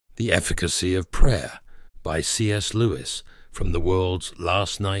The Efficacy of Prayer by C.S. Lewis from The World's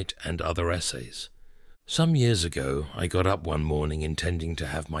Last Night and Other Essays. Some years ago, I got up one morning intending to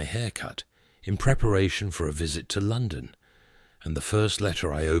have my hair cut in preparation for a visit to London, and the first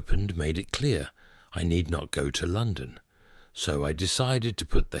letter I opened made it clear I need not go to London, so I decided to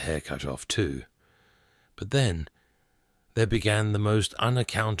put the haircut off too. But then there began the most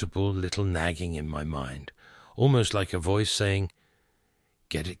unaccountable little nagging in my mind, almost like a voice saying,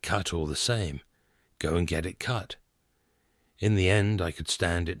 "Get it cut all the same. Go and get it cut." In the end, I could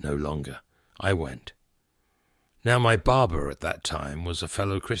stand it no longer. I went. Now, my barber at that time was a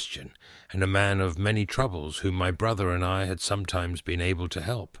fellow Christian and a man of many troubles whom my brother and I had sometimes been able to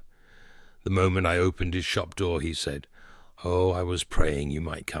help. The moment I opened his shop door, he said, "Oh, I was praying you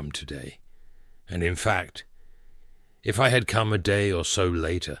might come today." And in fact, if I had come a day or so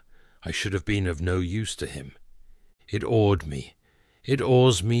later, I should have been of no use to him. It awed me. It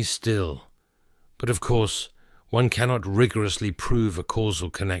awes me still. But of course, one cannot rigorously prove a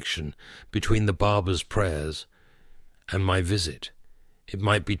causal connection between the barber's prayers and my visit. It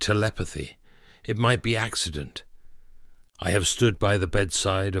might be telepathy. It might be accident. I have stood by the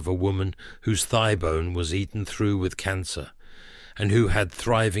bedside of a woman whose thigh bone was eaten through with cancer, and who had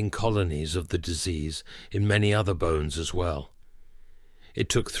thriving colonies of the disease in many other bones as well. It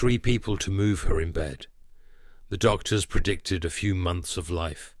took 3 people to move her in bed. The doctors predicted a few months of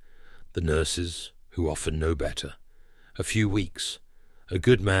life. The nurses, who often know better, a few weeks. A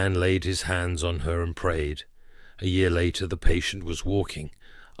good man laid his hands on her and prayed. A year later the patient was walking,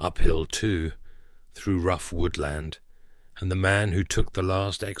 uphill too, through rough woodland, and the man who took the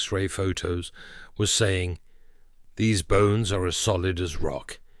last X-ray photos was saying, "These bones are as solid as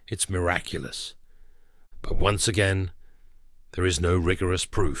rock. It's miraculous." But once again, there is no rigorous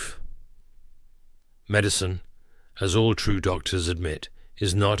proof. Medicine, as all true doctors admit,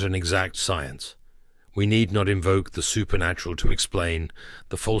 is not an exact science. We need not invoke the supernatural to explain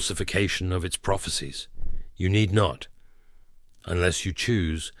the falsification of its prophecies. You need not, unless you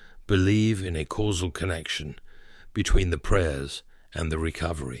choose, believe in a causal connection between the prayers and the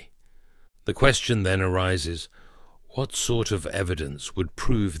recovery. The question then arises, what sort of evidence would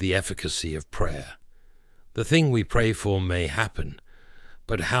prove the efficacy of prayer? The thing we pray for may happen,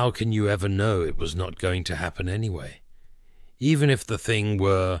 but how can you ever know it was not going to happen anyway? Even if the thing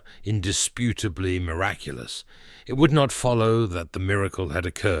were indisputably miraculous, it would not follow that the miracle had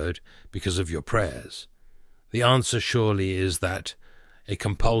occurred because of your prayers. The answer surely is that a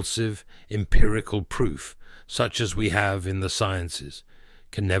compulsive, empirical proof, such as we have in the sciences,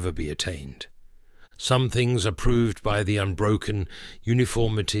 can never be attained. Some things are proved by the unbroken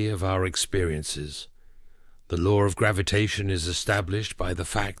uniformity of our experiences. The law of gravitation is established by the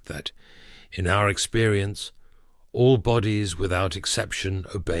fact that, in our experience, all bodies without exception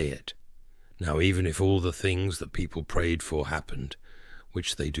obey it. Now, even if all the things that people prayed for happened,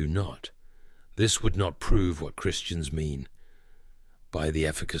 which they do not, this would not prove what Christians mean by the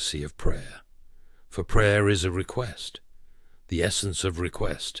efficacy of prayer. For prayer is a request. The essence of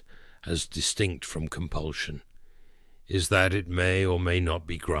request, as distinct from compulsion, is that it may or may not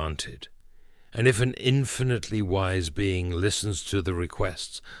be granted. And if an infinitely wise being listens to the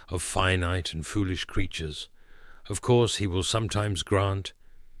requests of finite and foolish creatures, of course he will sometimes grant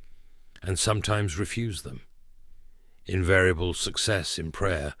and sometimes refuse them. Invariable success in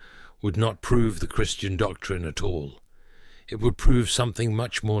prayer would not prove the Christian doctrine at all. It would prove something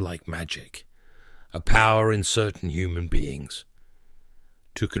much more like magic, a power in certain human beings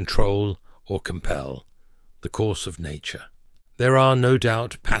to control or compel the course of nature. There are no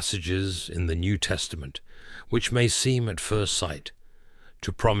doubt passages in the New Testament which may seem at first sight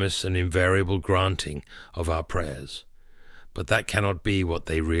to promise an invariable granting of our prayers, but that cannot be what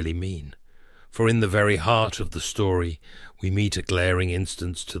they really mean, for in the very heart of the story we meet a glaring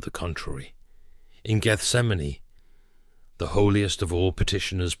instance to the contrary. In Gethsemane, the holiest of all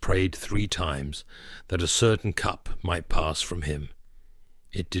petitioners prayed 3 times that a certain cup might pass from him.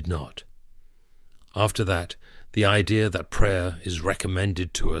 It did not. After that, the idea that prayer is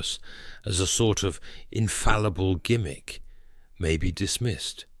recommended to us as a sort of infallible gimmick may be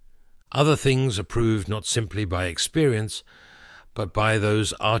dismissed. Other things are proved not simply by experience, but by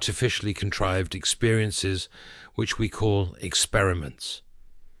those artificially contrived experiences which we call experiments.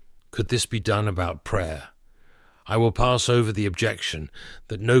 Could this be done about prayer? I will pass over the objection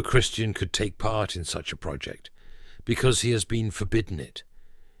that no Christian could take part in such a project, because he has been forbidden it.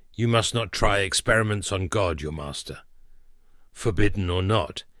 You must not try experiments on God, your master. Forbidden or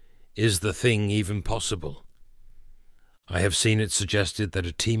not, is the thing even possible? I have seen it suggested that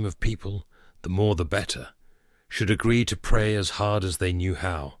a team of people, the more the better, should agree to pray as hard as they knew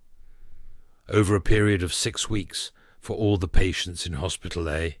how. over a period of 6 weeks for all the patients in Hospital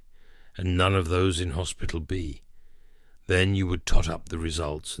A and none of those in Hospital B. Then you would tot up the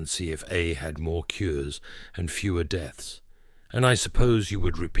results and see if A had more cures and fewer deaths, and I suppose you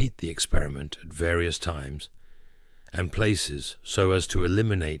would repeat the experiment at various times and places so as to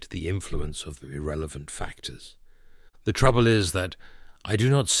eliminate the influence of the irrelevant factors. The trouble is that I do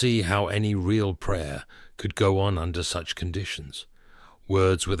not see how any real prayer could go on under such conditions.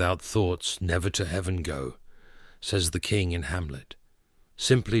 Words without thoughts never to heaven go, says the king in Hamlet.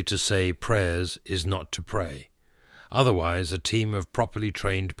 Simply to say prayers is not to pray. Otherwise, a team of properly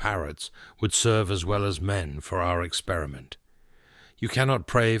trained parrots would serve as well as men for our experiment. You cannot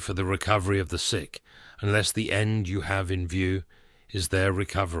pray for the recovery of the sick unless the end you have in view is their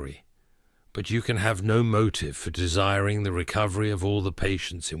recovery. But you can have no motive for desiring the recovery of all the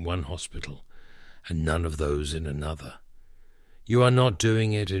patients in one hospital and none of those in another. You are not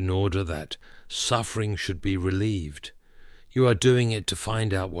doing it in order that suffering should be relieved. You are doing it to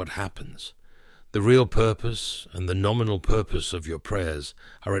find out what happens. The real purpose and the nominal purpose of your prayers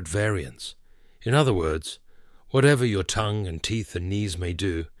are at variance. In other words, whatever your tongue and teeth and knees may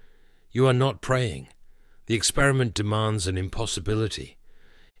do, you are not praying. The experiment demands an impossibility.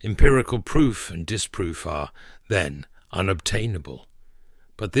 Empirical proof and disproof are, then, unobtainable.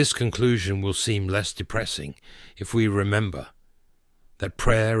 But this conclusion will seem less depressing if we remember that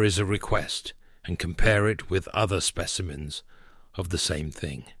prayer is a request and compare it with other specimens of the same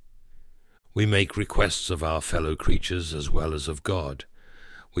thing. We make requests of our fellow creatures as well as of God.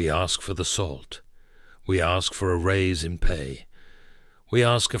 We ask for the salt. We ask for a raise in pay. We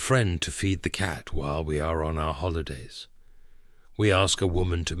ask a friend to feed the cat while we are on our holidays. We ask a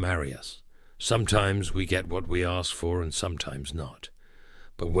woman to marry us. Sometimes we get what we ask for and sometimes not.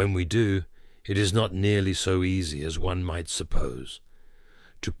 But when we do, it is not nearly so easy as one might suppose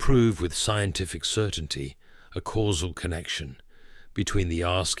to prove with scientific certainty a causal connection between the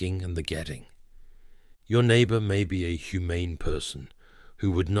asking and the getting. Your neighbor may be a humane person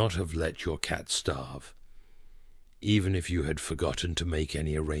who would not have let your cat starve, even if you had forgotten to make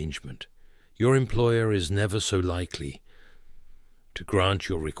any arrangement. Your employer is never so likely to grant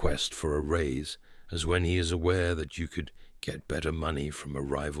your request for a raise as when he is aware that you could get better money from a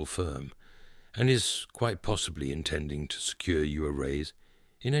rival firm, and is quite possibly intending to secure you a raise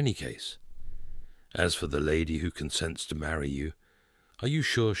in any case. As for the lady who consents to marry you, are you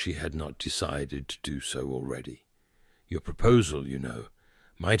sure she had not decided to do so already? Your proposal, you know,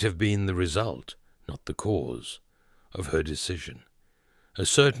 might have been the result, not the cause, of her decision. A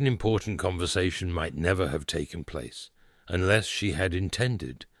certain important conversation might never have taken place, unless she had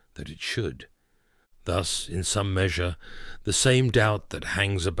intended that it should. Thus, in some measure, the same doubt that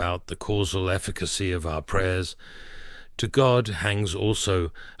hangs about the causal efficacy of our prayers to God hangs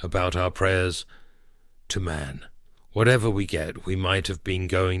also about our prayers to man. Whatever we get, we might have been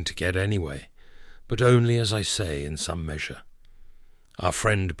going to get anyway, but only, as I say, in some measure. Our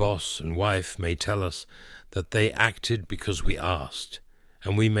friend, boss, and wife may tell us that they acted because we asked,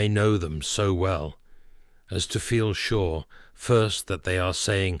 and we may know them so well as to feel sure, first, that they are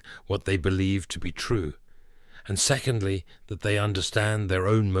saying what they believe to be true, and secondly, that they understand their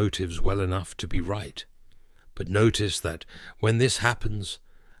own motives well enough to be right. But notice that when this happens,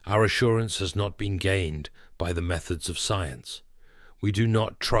 our assurance has not been gained by the methods of science. We do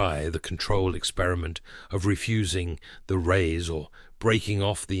not try the control experiment of refusing the raise or breaking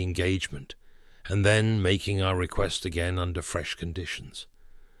off the engagement, and then making our request again under fresh conditions.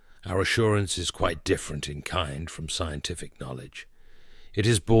 Our assurance is quite different in kind from scientific knowledge. It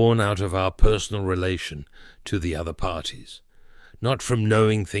is born out of our personal relation to the other parties, not from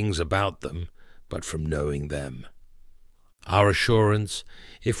knowing things about them, but from knowing them. Our assurance,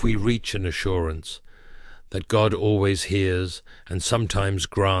 if we reach an assurance, that God always hears and sometimes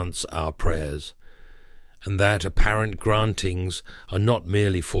grants our prayers, and that apparent grantings are not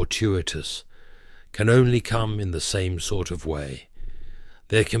merely fortuitous, can only come in the same sort of way.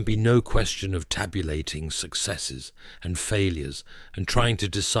 There can be no question of tabulating successes and failures and trying to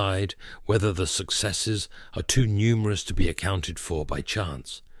decide whether the successes are too numerous to be accounted for by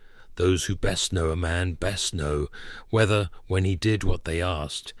chance. Those who best know a man best know whether, when he did what they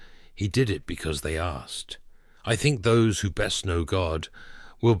asked, he did it because they asked. I think those who best know God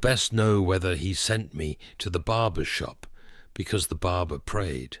will best know whether he sent me to the barber's shop because the barber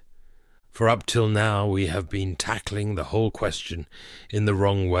prayed. For up till now we have been tackling the whole question in the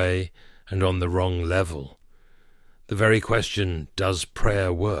wrong way and on the wrong level. The very question, does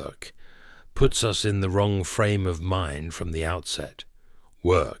prayer work, puts us in the wrong frame of mind from the outset.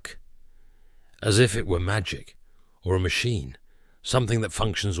 Work. As if it were magic, or a machine, something that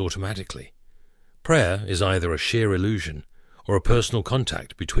functions automatically. Prayer is either a sheer illusion or a personal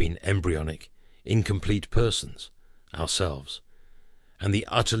contact between embryonic, incomplete persons, ourselves, and the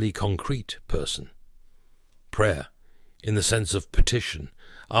utterly concrete person. Prayer, in the sense of petition,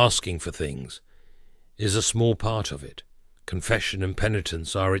 asking for things, is a small part of it. Confession and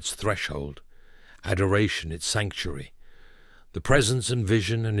penitence are its threshold, adoration its sanctuary, the presence and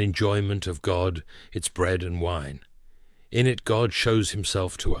vision and enjoyment of God its bread and wine. In it God shows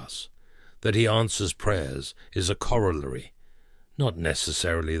himself to us. That he answers prayers is a corollary, not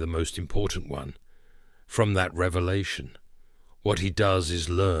necessarily the most important one, from that revelation. What he does is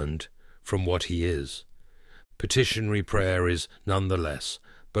learned from what he is. Petitionary prayer is nonetheless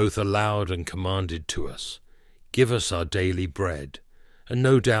both allowed and commanded to us. Give us our daily bread, and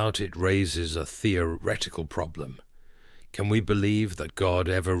no doubt it raises a theoretical problem. Can we believe that God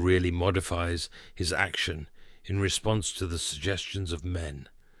ever really modifies his action in response to the suggestions of men?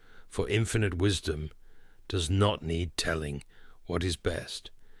 For infinite wisdom does not need telling what is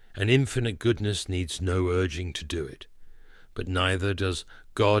best, and infinite goodness needs no urging to do it. But neither does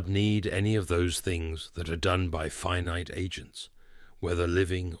God need any of those things that are done by finite agents, whether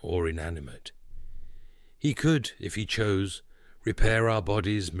living or inanimate. He could, if he chose, repair our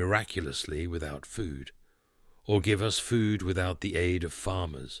bodies miraculously without food, or give us food without the aid of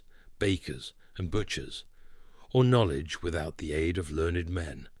farmers, bakers, and butchers, or knowledge without the aid of learned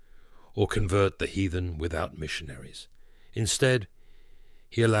men, or convert the heathen without missionaries. Instead,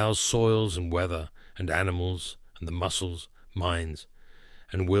 he allows soils and weather and animals and the muscles, minds,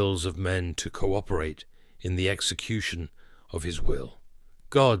 and wills of men to cooperate in the execution of his will.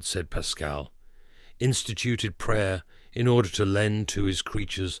 God, said Pascal, instituted prayer in order to lend to his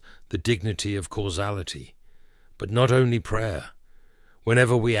creatures the dignity of causality. But not only prayer.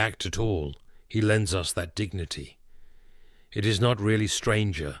 Whenever we act at all, he lends us that dignity. It is not really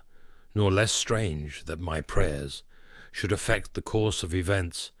stranger, nor less strange, that my prayers should affect the course of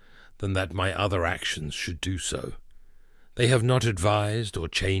events than that my other actions should do so. They have not advised or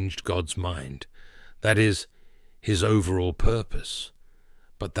changed God's mind, that is, his overall purpose,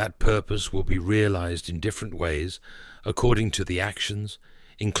 but that purpose will be realized in different ways according to the actions,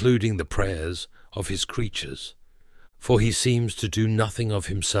 including the prayers, of his creatures. For he seems to do nothing of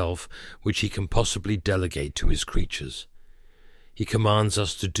himself which he can possibly delegate to his creatures. He commands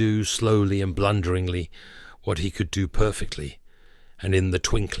us to do slowly and blunderingly what he could do perfectly, and in the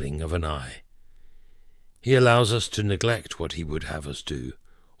twinkling of an eye. He allows us to neglect what he would have us do,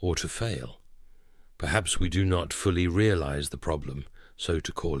 or to fail. Perhaps we do not fully realize the problem, so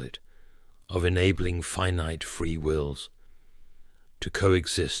to call it, of enabling finite free wills to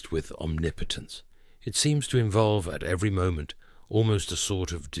coexist with omnipotence. It seems to involve at every moment almost a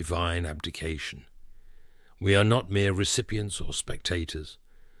sort of divine abdication. We are not mere recipients or spectators.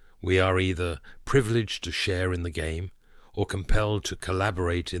 We are either privileged to share in the game or compelled to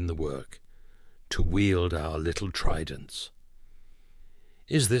collaborate in the work, to wield our little tridents.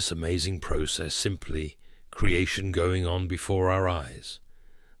 Is this amazing process simply creation going on before our eyes?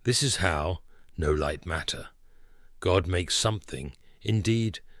 This is how, no light matter, God makes something,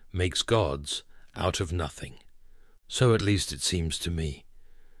 indeed makes gods, out of nothing. So at least it seems to me.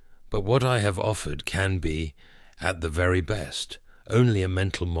 But what I have offered can be, at the very best, only a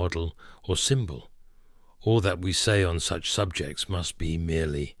mental model or symbol. All that we say on such subjects must be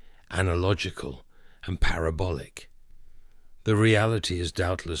merely analogical and parabolic. The reality is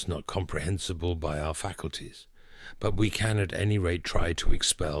doubtless not comprehensible by our faculties, but we can at any rate try to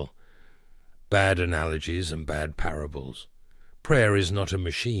expel bad analogies and bad parables. Prayer is not a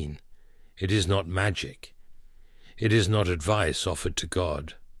machine. It is not magic. It is not advice offered to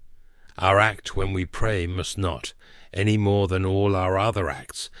God. Our act when we pray must not, any more than all our other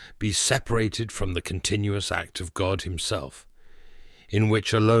acts, be separated from the continuous act of God himself, in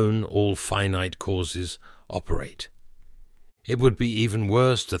which alone all finite causes operate. It would be even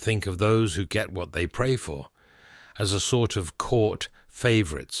worse to think of those who get what they pray for as a sort of court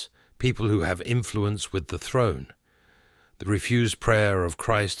favorites, people who have influence with the throne. The refused prayer of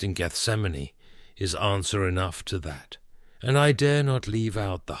Christ in Gethsemane is answer enough to that. And I dare not leave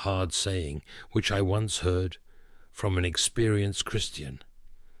out the hard saying which I once heard from an experienced Christian.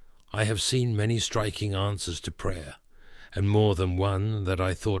 I have seen many striking answers to prayer, and more than one that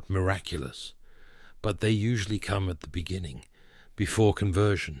I thought miraculous, but they usually come at the beginning, before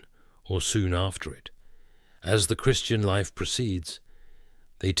conversion, or soon after it. As the Christian life proceeds,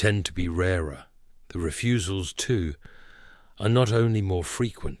 they tend to be rarer. The refusals, too, are not only more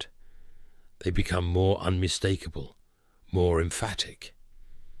frequent, they become more unmistakable, more emphatic.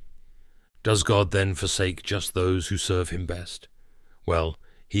 Does God then forsake just those who serve him best? Well,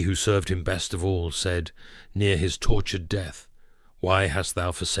 He who served him best of all said, near his tortured death, "Why hast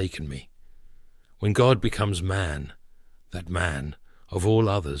thou forsaken me?" When God becomes man, that man, of all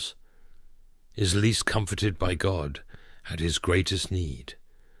others, is least comforted by God at his greatest need.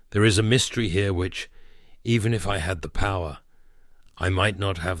 There is a mystery here which, even if I had the power, I might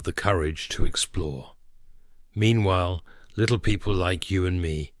not have the courage to explore. Meanwhile, little people like you and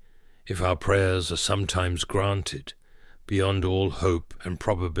me, if our prayers are sometimes granted, beyond all hope and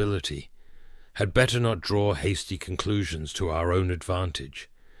probability, had better not draw hasty conclusions to our own advantage.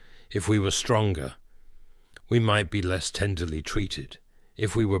 If we were stronger, we might be less tenderly treated.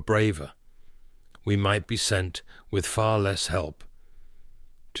 If we were braver, we might be sent with far less help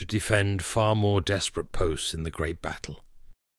to defend far more desperate posts in the great battle.